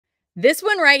This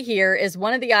one right here is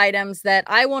one of the items that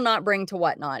I will not bring to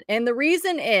Whatnot. And the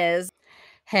reason is,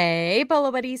 hey,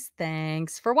 Bolo buddies,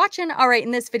 thanks for watching. All right,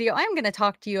 in this video, I'm going to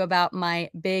talk to you about my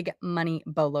big money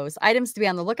bolos, items to be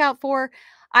on the lookout for,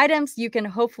 items you can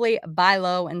hopefully buy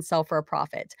low and sell for a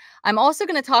profit. I'm also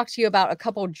going to talk to you about a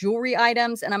couple jewelry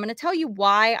items, and I'm going to tell you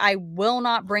why I will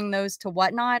not bring those to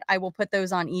Whatnot. I will put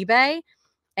those on eBay,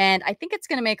 and I think it's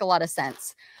going to make a lot of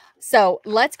sense. So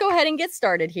let's go ahead and get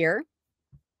started here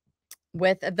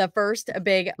with the first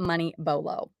big money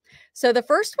bolo. So the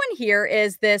first one here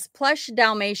is this plush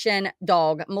Dalmatian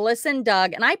dog, Melissa and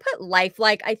Doug, and I put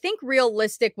lifelike. I think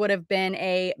realistic would have been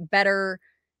a better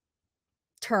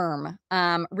term.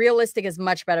 Realistic is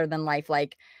much better than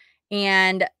lifelike.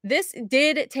 And this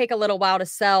did take a little while to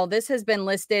sell. This has been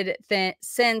listed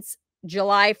since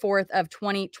July 4th of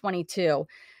 2022.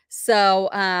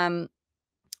 So,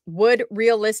 would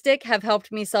realistic have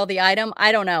helped me sell the item?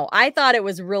 I don't know. I thought it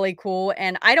was really cool,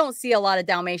 and I don't see a lot of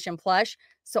Dalmatian plush,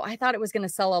 so I thought it was going to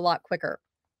sell a lot quicker.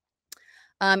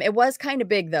 It was kind of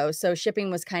big though, so shipping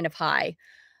was kind of high.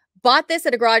 Bought this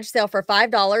at a garage sale for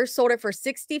 $5, sold it for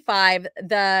 $65.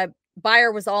 The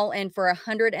buyer was all in for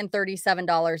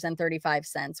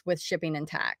 $137.35 with shipping and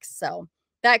tax. So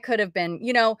that could have been,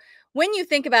 when you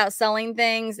think about selling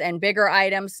things and bigger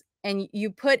items and you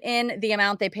put in the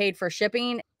amount they paid for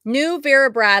shipping. New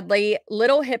Vera Bradley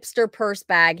little hipster purse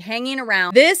bag hanging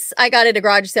around. This I got at a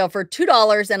garage sale for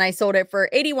 $2 and I sold it for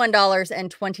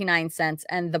 $81.29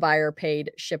 and the buyer paid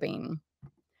shipping.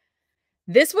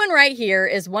 This one right here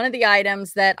is one of the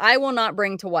items that I will not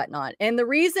bring to Whatnot. And the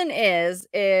reason is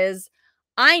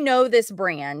I know this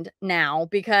brand now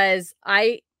because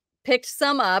I picked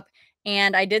some up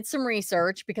and I did some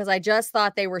research because I just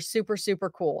thought they were super, super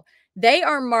cool. They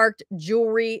are marked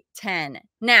Jewelry 10.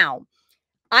 Now,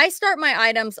 I start my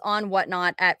items on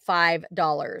Whatnot at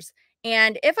 $5.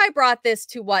 And if I brought this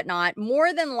to Whatnot,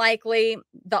 more than likely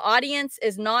the audience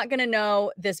is not going to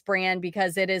know this brand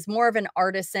because it is more of an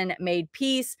artisan made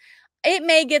piece. It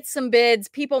may get some bids.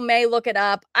 People may look it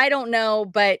up. I don't know,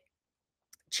 but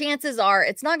chances are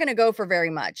it's not going to go for very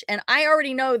much. And I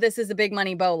already know this is a big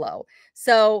money bolo.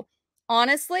 So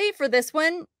honestly, for this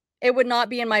one, it would not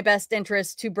be in my best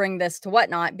interest to bring this to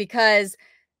Whatnot because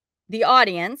the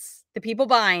audience, the people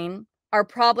buying, are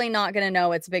probably not going to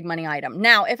know it's a big money item.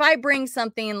 Now, if I bring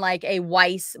something like a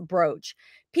Weiss brooch,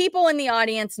 people in the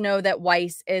audience know that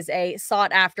Weiss is a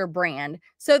sought after brand.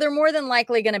 So they're more than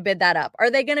likely going to bid that up. Are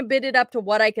they going to bid it up to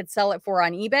what I could sell it for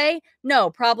on eBay? No,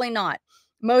 probably not.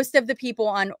 Most of the people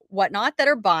on Whatnot that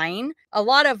are buying, a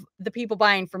lot of the people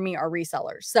buying from me are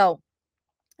resellers. So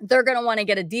they're going to want to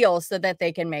get a deal so that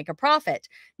they can make a profit.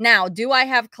 Now, do I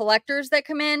have collectors that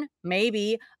come in?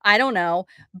 Maybe. I don't know.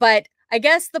 But I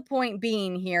guess the point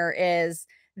being here is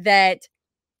that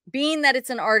being that it's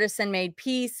an artisan made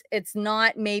piece, it's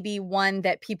not maybe one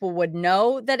that people would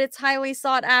know that it's highly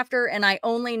sought after. And I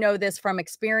only know this from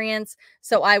experience.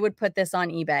 So I would put this on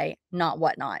eBay, not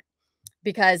Whatnot.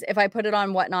 Because if I put it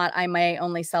on Whatnot, I may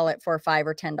only sell it for $5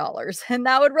 or $10. And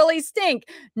that would really stink,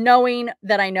 knowing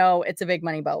that I know it's a big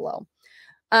money bolo.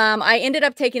 I ended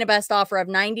up taking a best offer of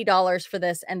 $90 for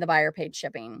this, and the buyer paid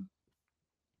shipping.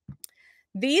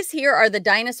 These here are the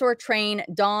Dinosaur Train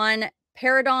Dawn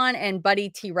Paradon and Buddy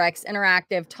T-Rex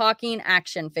interactive talking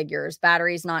action figures,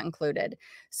 batteries not included.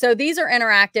 So these are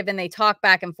interactive and they talk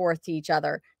back and forth to each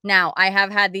other. Now, I have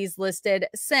had these listed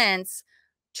since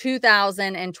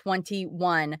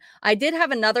 2021. I did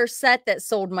have another set that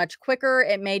sold much quicker.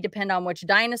 It may depend on which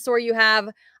dinosaur you have.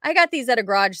 I got these at a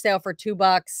garage sale for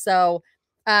 $2, so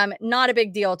not a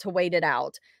big deal to wait it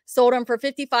out. Sold them for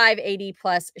 $55.80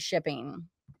 plus shipping.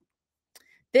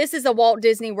 This is a Walt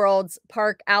Disney World's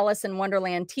Park Alice in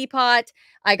Wonderland teapot.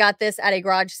 I got this at a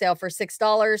garage sale for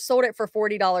 $6, sold it for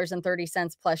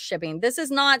 $40.30 plus shipping. This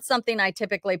is not something I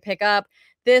typically pick up.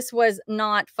 This was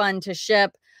not fun to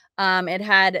ship. It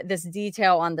had this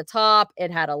detail on the top. It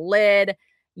had a lid.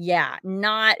 Yeah,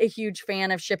 not a huge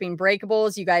fan of shipping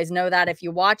breakables. You guys know that if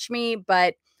you watch me,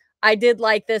 but I did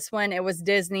like this one. It was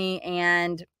Disney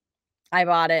and I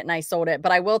bought it and I sold it.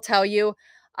 But I will tell you,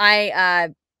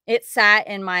 it sat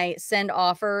in my send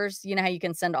offers. You know how you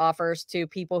can send offers to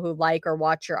people who like or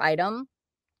watch your item?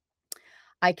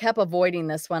 I kept avoiding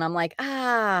this one. I'm like,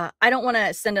 I don't want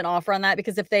to send an offer on that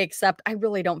because if they accept, I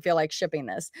really don't feel like shipping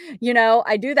this.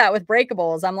 I do that with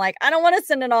breakables. I'm like, I don't want to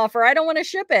send an offer. I don't want to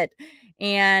ship it.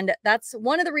 And that's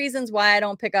one of the reasons why I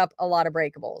don't pick up a lot of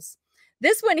breakables.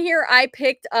 This one here, I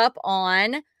picked up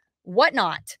on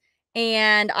Whatnot.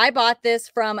 And I bought this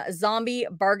from Zombie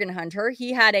Bargain Hunter.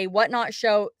 He had a Whatnot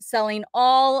show selling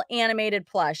all animated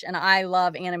plush, and I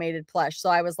love animated plush. So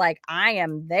I was like, I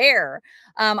am there.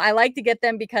 I like to get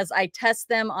them because I test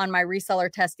them on my reseller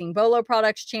testing Bolo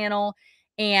products channel,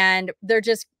 and they're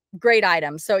just great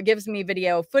items. So it gives me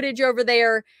video footage over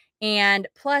there, and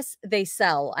plus they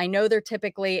sell. I know they're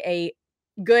typically a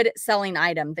good selling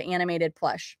item, the animated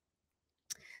plush.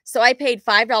 So I paid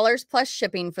 $5 plus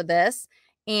shipping for this,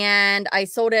 and I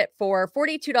sold it for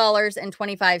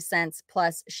 $42.25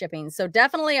 plus shipping. So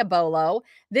definitely a Bolo.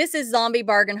 This is Zombie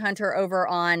Bargain Hunter over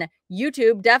on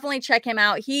YouTube. Definitely check him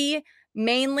out. He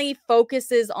mainly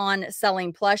focuses on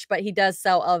selling plush, but he does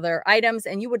sell other items,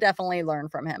 and you would definitely learn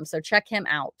from him. So check him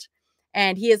out.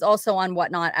 And he is also on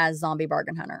Whatnot as Zombie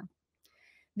Bargain Hunter.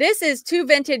 This is 2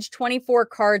 vintage 24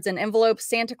 cards and envelopes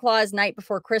Santa Claus Night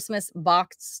Before Christmas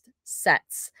boxed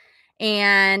sets.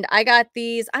 And I got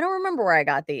these. I don't remember where I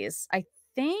got these. I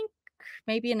think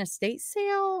maybe an estate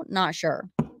sale. Not sure.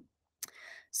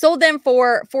 Sold them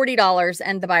for $40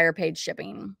 and the buyer paid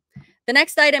shipping. The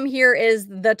next item here is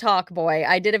the Talk Boy.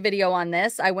 I did a video on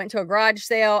this. I went to a garage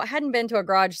sale. I hadn't been to a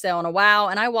garage sale in a while,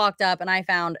 and I walked up and I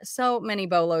found so many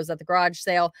Bolos at the garage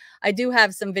sale. I do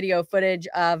have some video footage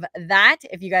of that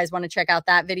if you guys want to check out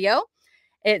that video.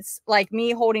 It's like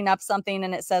me holding up something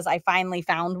and it says, I finally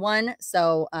found one.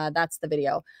 So that's the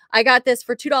video. I got this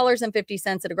for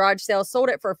 $2.50 at a garage sale, sold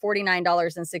it for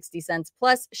 $49.60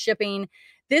 plus shipping.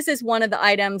 This is one of the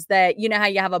items that, you know how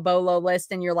you have a Bolo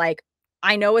list and you're like,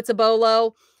 I know it's a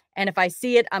Bolo, and if I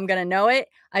see it, I'm going to know it.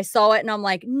 I saw it and I'm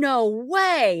like, no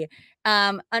way.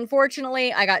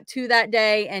 Unfortunately, I got 2 that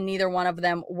day and neither one of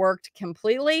them worked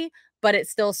completely, but it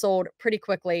still sold pretty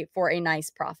quickly for a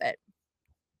nice profit.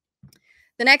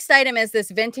 The next item is this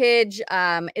vintage.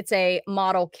 It's a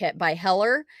model kit by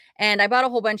Heller, and I bought a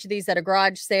whole bunch of these at a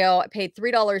garage sale. I paid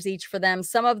 $3 each for them.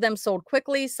 Some of them sold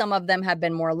quickly. Some of them have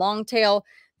been more long tail.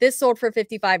 This sold for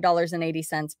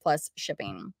 $55.80 plus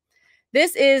shipping.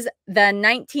 This is the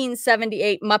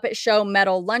 1978 Muppet Show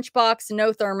metal lunchbox,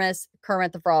 no thermos,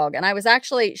 Kermit the Frog. And I was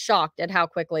actually shocked at how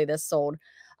quickly this sold.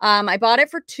 I bought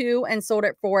it for 2 and sold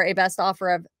it for a best offer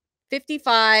of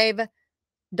 $55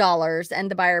 and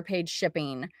the buyer paid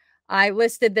shipping. I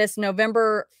listed this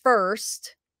November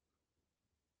 1st.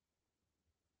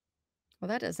 Well,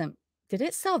 that doesn't, did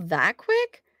it sell that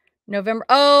quick? November.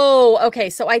 Oh, okay.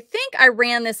 So I think I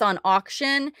ran this on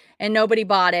auction and nobody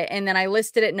bought it. And then I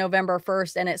listed it November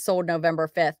 1st and it sold November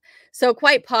 5th. So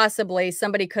quite possibly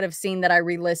somebody could have seen that I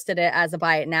relisted it as a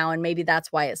buy it now. And maybe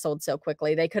that's why it sold so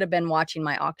quickly. They could have been watching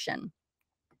my auction.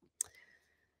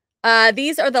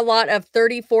 These are the lot of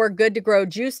 34 Good to Grow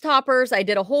juice toppers. I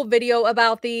did a whole video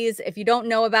about these. If you don't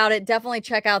know about it, definitely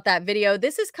check out that video.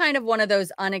 This is kind of one of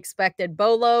those unexpected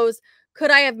Bolos. Could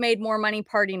I have made more money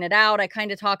parting it out? I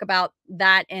kind of talk about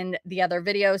that in the other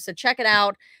video. So check it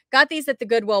out. Got these at the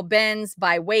Goodwill bins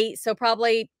by weight. So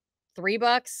probably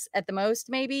 $3 at the most,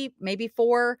 maybe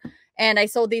 4. And I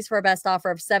sold these for a best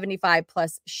offer of $75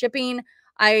 plus shipping.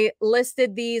 I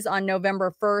listed these on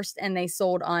November 1st and they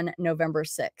sold on November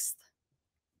 6th.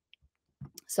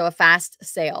 So a fast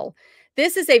sale.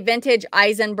 This is a vintage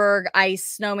Eisenberg Ice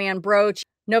Snowman brooch,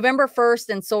 November 1st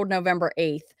and sold November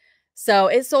 8th. So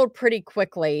it sold pretty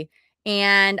quickly.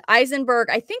 And Eisenberg,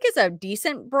 I think, is a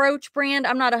decent brooch brand.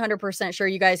 I'm not 100% sure.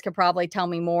 You guys could probably tell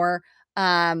me more.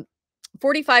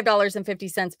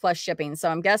 $45.50 plus shipping. So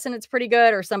I'm guessing it's pretty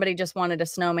good, or somebody just wanted a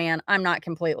snowman. I'm not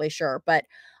completely sure, but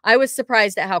I was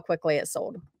surprised at how quickly it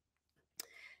sold.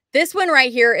 This one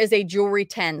right here is a jewelry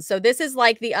 10. So this is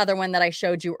like the other one that I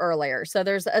showed you earlier. So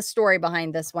there's a story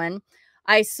behind this one.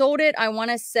 I sold it, I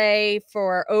want to say,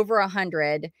 for over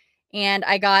 100, and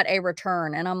I got a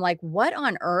return. And I'm like, what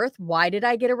on earth? Why did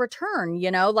I get a return?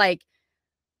 You know, like,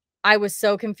 I was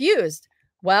so confused.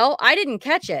 Well, I didn't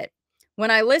catch it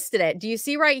when I listed it. Do you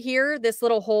see right here, this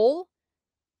little hole?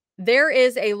 There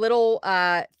is a little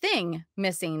thing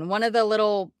missing. One of the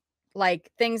little like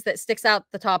things that sticks out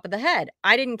the top of the head.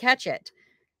 I didn't catch it.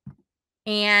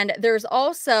 And there's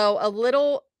also a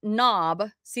little knob.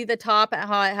 See the top,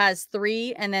 how it has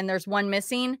 3 and then there's 1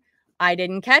 missing? I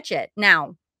didn't catch it.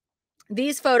 Now,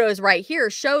 these photos right here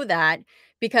show that,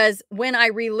 because when I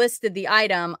relisted the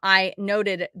item, I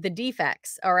noted the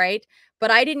defects, all right?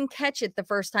 But I didn't catch it the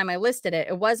first time I listed it.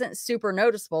 It wasn't super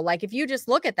noticeable. Like, if you just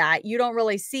look at that, you don't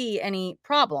really see any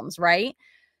problems, right?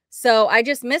 So I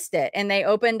just missed it, and they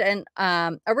opened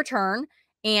a return,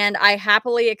 and I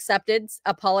happily accepted,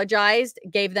 apologized,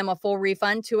 gave them a full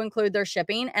refund to include their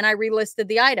shipping, and I relisted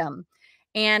the item.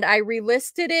 And I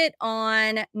relisted it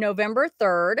on November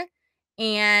 3rd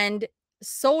and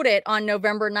sold it on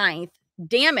November 9th.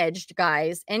 damaged,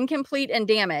 guys, incomplete and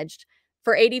damaged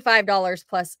for $85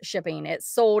 plus shipping. It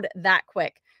sold that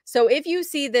quick. So if you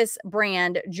see this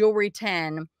brand, Jewelry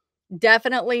 10,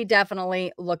 definitely,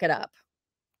 definitely look it up.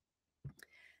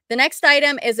 The next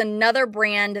item is another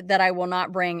brand that I will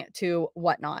not bring to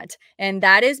Whatnot. And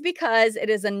that is because it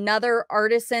is another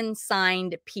artisan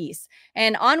signed piece.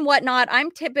 And on Whatnot,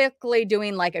 I'm typically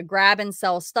doing like a grab and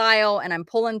sell style and I'm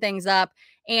pulling things up.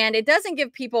 And it doesn't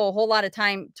give people a whole lot of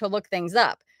time to look things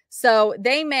up. So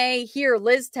they may hear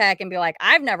Liz Tech and be like,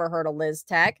 I've never heard of Liz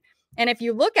Tech. And if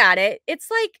you look at it, it's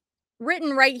like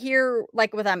written right here,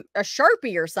 like with a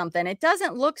Sharpie or something. It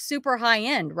doesn't look super high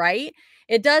end, right?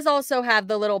 It does also have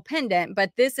the little pendant,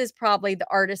 but this is probably the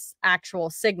artist's actual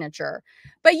signature.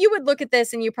 But you would look at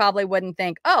this and you probably wouldn't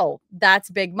think, oh, that's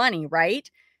big money, right?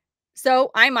 So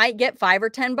I might get $5 or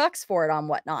 $10 for it on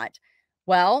Whatnot.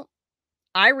 Well,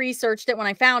 I researched it when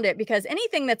I found it because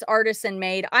anything that's artisan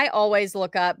made, I always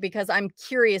look up because I'm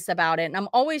curious about it and I'm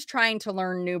always trying to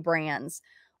learn new brands.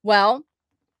 Well,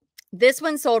 this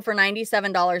one sold for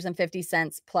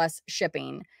 $97.50 plus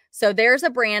shipping. So there's a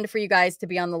brand for you guys to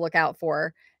be on the lookout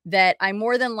for that I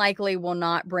more than likely will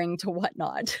not bring to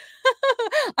Whatnot.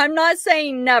 I'm not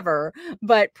saying never,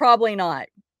 but probably not.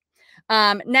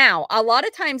 Now, a lot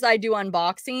of times I do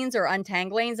unboxings or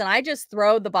untanglings and I just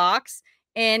throw the box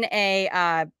in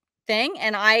a thing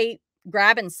and I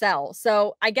grab and sell.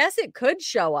 So I guess it could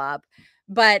show up,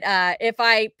 but if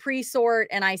I pre-sort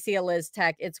and I see a Liz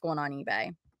Tech, it's going on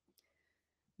eBay.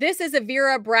 This is a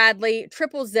Vera Bradley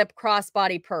triple zip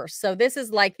crossbody purse. So this is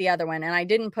like the other one. And I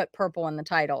didn't put purple in the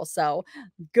title. So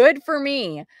good for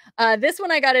me. This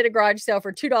one I got at a garage sale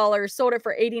for $2. Sold it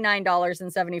for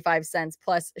 $89.75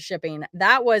 plus shipping.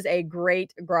 That was a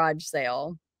great garage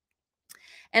sale.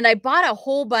 And I bought a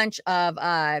whole bunch of,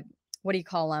 what do you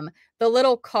call them? The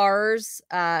little cars,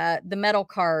 the metal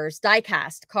cars,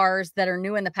 die-cast cars that are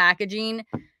new in the packaging.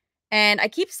 And I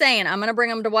keep saying, I'm going to bring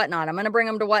them to Whatnot. I'm going to bring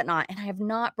them to Whatnot. And I have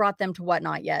not brought them to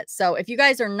Whatnot yet. So if you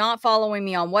guys are not following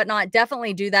me on Whatnot,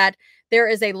 definitely do that. There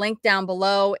is a link down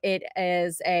below. It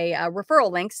is a referral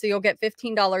link. So you'll get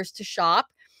 $15 to shop.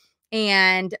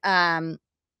 And I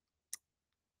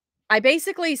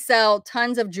basically sell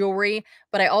tons of jewelry,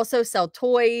 but I also sell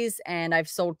toys and I've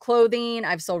sold clothing.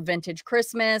 I've sold vintage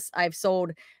Christmas. I've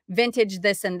sold vintage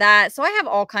this and that. So I have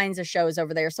all kinds of shows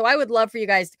over there. So I would love for you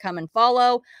guys to come and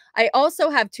follow. I also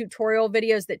have tutorial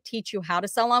videos that teach you how to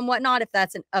sell on Whatnot if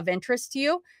that's of interest to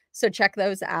you. So check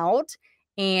those out.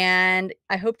 And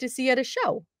I hope to see you at a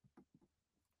show.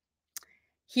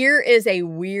 Here is a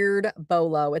weird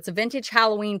bolo. It's a vintage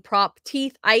Halloween prop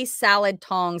teeth ice salad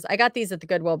tongs. I got these at the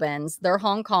Goodwill bins. They're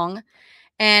Hong Kong.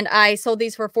 And I sold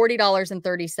these for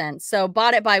 $40.30. So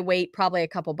bought it by weight, probably a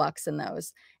couple bucks in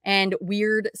those. And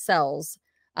weird sells.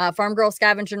 Farm Girl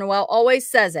Scavenger Noel always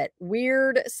says it.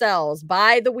 Weird sells.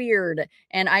 Buy the weird.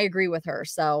 And I agree with her.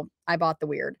 So I bought the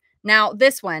weird. Now,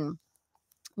 this one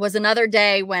was another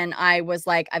day when I was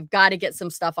like, I've got to get some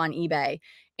stuff on eBay.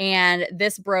 And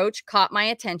this brooch caught my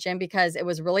attention because it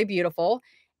was really beautiful.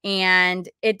 And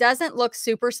it doesn't look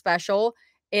super special.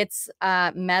 It's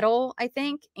metal, I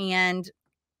think. And,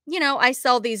 you know, I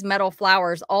sell these metal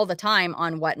flowers all the time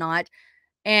on Whatnot.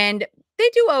 And they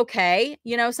do okay.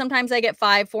 You know, sometimes I get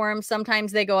 5 for them.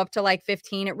 Sometimes they go up to like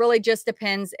 15. It really just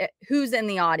depends who's in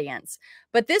the audience.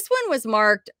 But this one was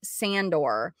marked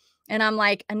Sandor. And I'm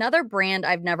like, another brand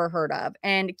I've never heard of.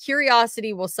 And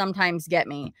curiosity will sometimes get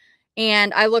me.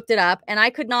 And I looked it up and I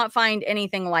could not find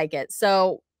anything like it.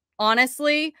 So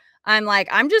honestly, I'm like,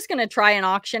 I'm just going to try an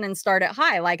auction and start it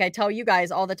high. Like I tell you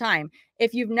guys all the time,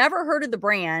 if you've never heard of the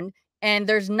brand and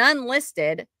there's none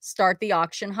listed, start the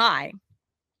auction high.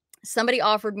 Somebody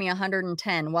offered me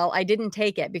 110. Well, I didn't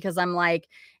take it because I'm like,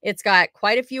 it's got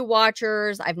quite a few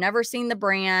watchers. I've never seen the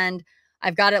brand.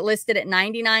 I've got it listed at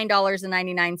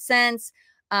 $99.99.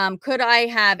 Could I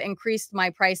have increased my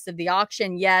price of the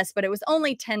auction? Yes, but it was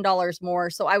only $10 more.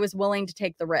 So I was willing to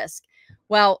take the risk.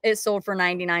 Well, it sold for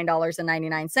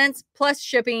 $99.99 plus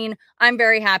shipping. I'm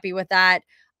very happy with that.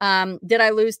 Did I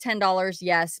lose $10?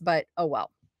 Yes, but oh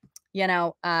well. You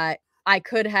know, I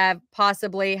could have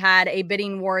possibly had a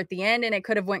bidding war at the end and it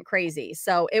could have went crazy.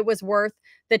 So it was worth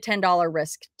the $10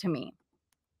 risk to me.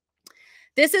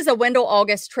 This is a Wendell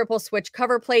August triple switch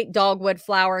cover plate, dogwood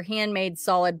flower, handmade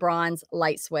solid bronze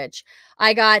light switch.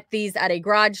 I got these at a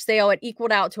garage sale. It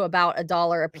equaled out to about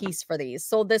 $1 a piece for these.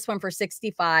 Sold this one for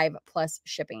 $65 plus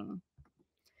shipping.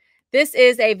 This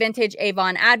is a vintage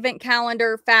Avon advent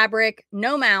calendar, fabric,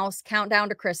 no mouse, countdown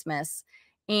to Christmas.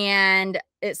 And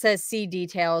it says see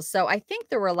details. So I think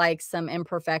there were like some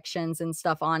imperfections and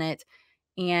stuff on it.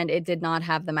 and it did not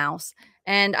have the mouse.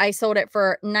 And I sold it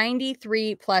for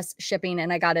 $93 plus shipping,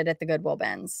 and I got it at the Goodwill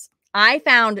bins. I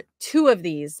found 2 of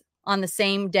these on the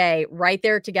same day right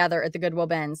there together at the Goodwill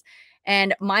bins,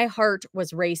 and my heart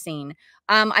was racing.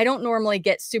 I don't normally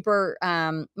get super,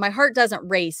 my heart doesn't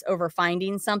race over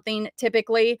finding something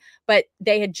typically, but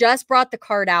they had just brought the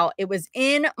cart out. It was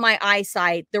in my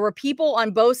eyesight. There were people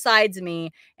on both sides of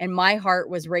me, and my heart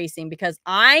was racing because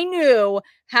I knew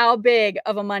how big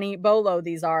of a money bolo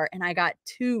these are. And I got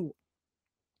two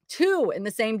in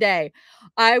the same day.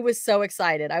 I was so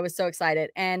excited. I was so excited.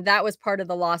 And that was part of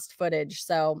the lost footage.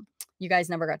 So you guys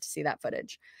never got to see that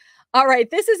footage. All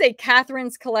right, this is a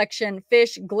Catherine's Collection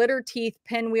fish glitter teeth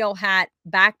pinwheel hat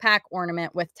backpack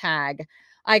ornament with tag.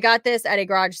 I got this at a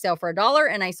garage sale for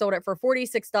 $1 and I sold it for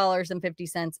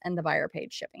 $46.50 and the buyer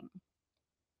paid shipping.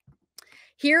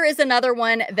 Here is another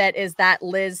one that is that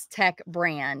Liz Tech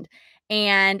brand.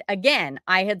 And again,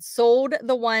 I had sold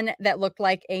the one that looked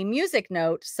like a music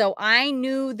note. So I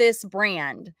knew this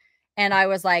brand and I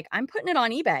was like, I'm putting it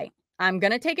on eBay. I'm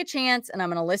going to take a chance and I'm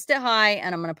going to list it high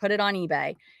and I'm going to put it on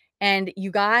eBay. And you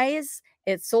guys,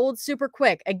 it sold super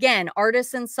quick. Again,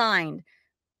 artisan signed.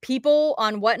 People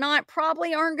on Whatnot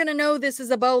probably aren't going to know this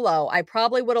is a bolo. I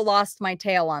probably would have lost my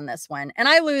tail on this one. And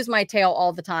I lose my tail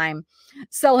all the time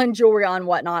selling jewelry on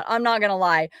Whatnot. I'm not going to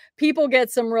lie. People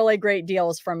get some really great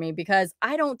deals from me because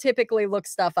I don't typically look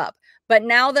stuff up. But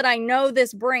now that I know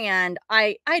this brand,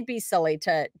 I'd be silly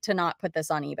to not put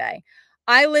this on eBay.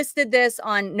 I listed this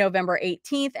on November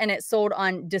 18th and it sold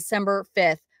on December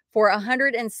 5th for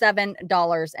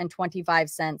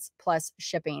 $107.25 plus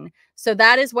shipping. So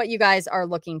that is what you guys are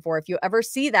looking for. If you ever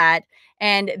see that,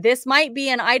 and this might be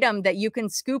an item that you can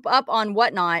scoop up on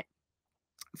Whatnot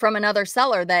from another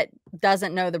seller that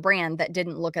doesn't know the brand, that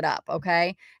didn't look it up,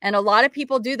 okay? And a lot of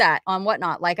people do that on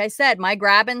Whatnot. Like I said, my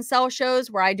grab and sell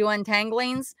shows where I do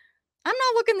untanglings, I'm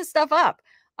not looking the stuff up.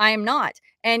 I am not.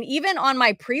 And even on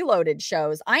my preloaded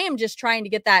shows, I am just trying to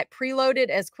get that preloaded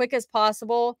as quick as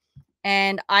possible.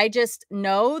 And I just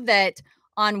know that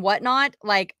on Whatnot,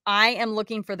 like I am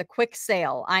looking for the quick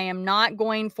sale. I am not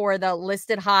going for the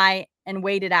listed high and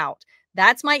wait it out.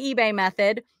 That's my eBay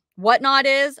method. Whatnot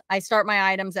is I start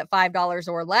my items at $5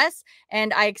 or less,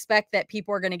 and I expect that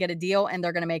people are going to get a deal and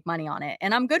they're going to make money on it.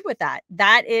 And I'm good with that.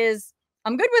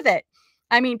 I'm good with it.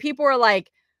 I mean, people are like,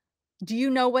 do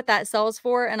you know what that sells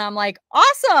for? And I'm like,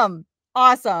 awesome.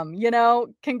 Awesome. You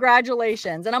know,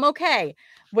 congratulations. And I'm okay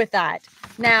with that.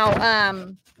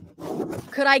 Now,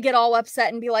 could I get all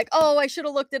upset and be like, oh, I should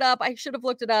have looked it up. I should have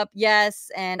looked it up. Yes.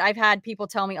 And I've had people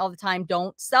tell me all the time,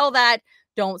 don't sell that.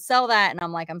 Don't sell that. And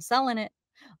I'm like, I'm selling it.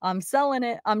 I'm selling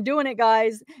it. I'm doing it,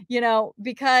 guys, you know,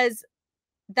 because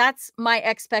that's my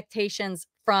expectations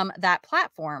from that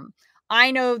platform.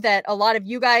 I know that a lot of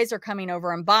you guys are coming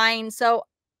over and buying. So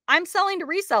I'm selling to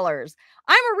resellers.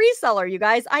 I'm a reseller, you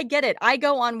guys. I get it. I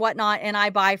go on Whatnot and I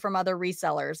buy from other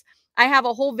resellers. I have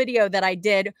a whole video that I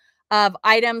did of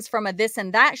items from a this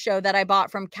and that show that I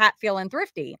bought from Cat Feel and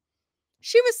Thrifty.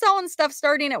 She was selling stuff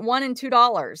starting at $1 and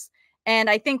 $2 and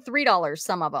I think $3,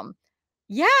 some of them.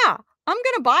 Yeah, I'm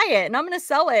going to buy it and I'm going to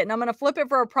sell it and I'm going to flip it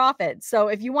for a profit. So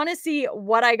if you want to see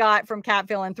what I got from Cat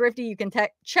Feel and Thrifty, you can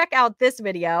check out this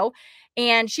video.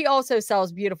 And she also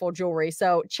sells beautiful jewelry.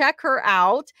 So check her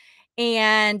out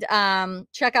and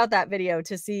check out that video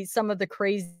to see some of the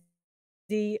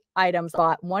crazy items.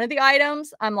 Bought one of the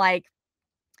items. I'm like,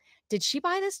 did she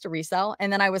buy this to resell?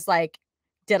 And then I was like,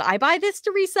 did I buy this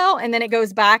to resell? And then it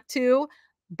goes back to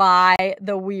buy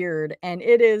the weird. And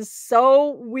it is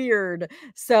so weird.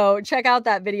 So check out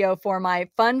that video for my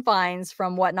fun finds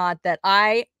from Whatnot that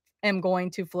I am going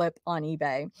to flip on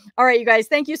eBay. All right, you guys,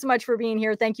 thank you so much for being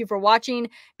here. Thank you for watching.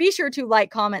 Be sure to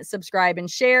like, comment, subscribe, and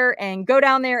share, and go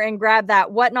down there and grab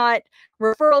that Whatnot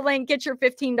referral link. Get your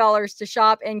 $15 to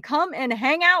shop and come and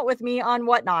hang out with me on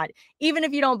Whatnot. Even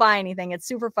if you don't buy anything, it's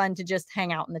super fun to just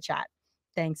hang out in the chat.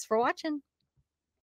 Thanks for watching.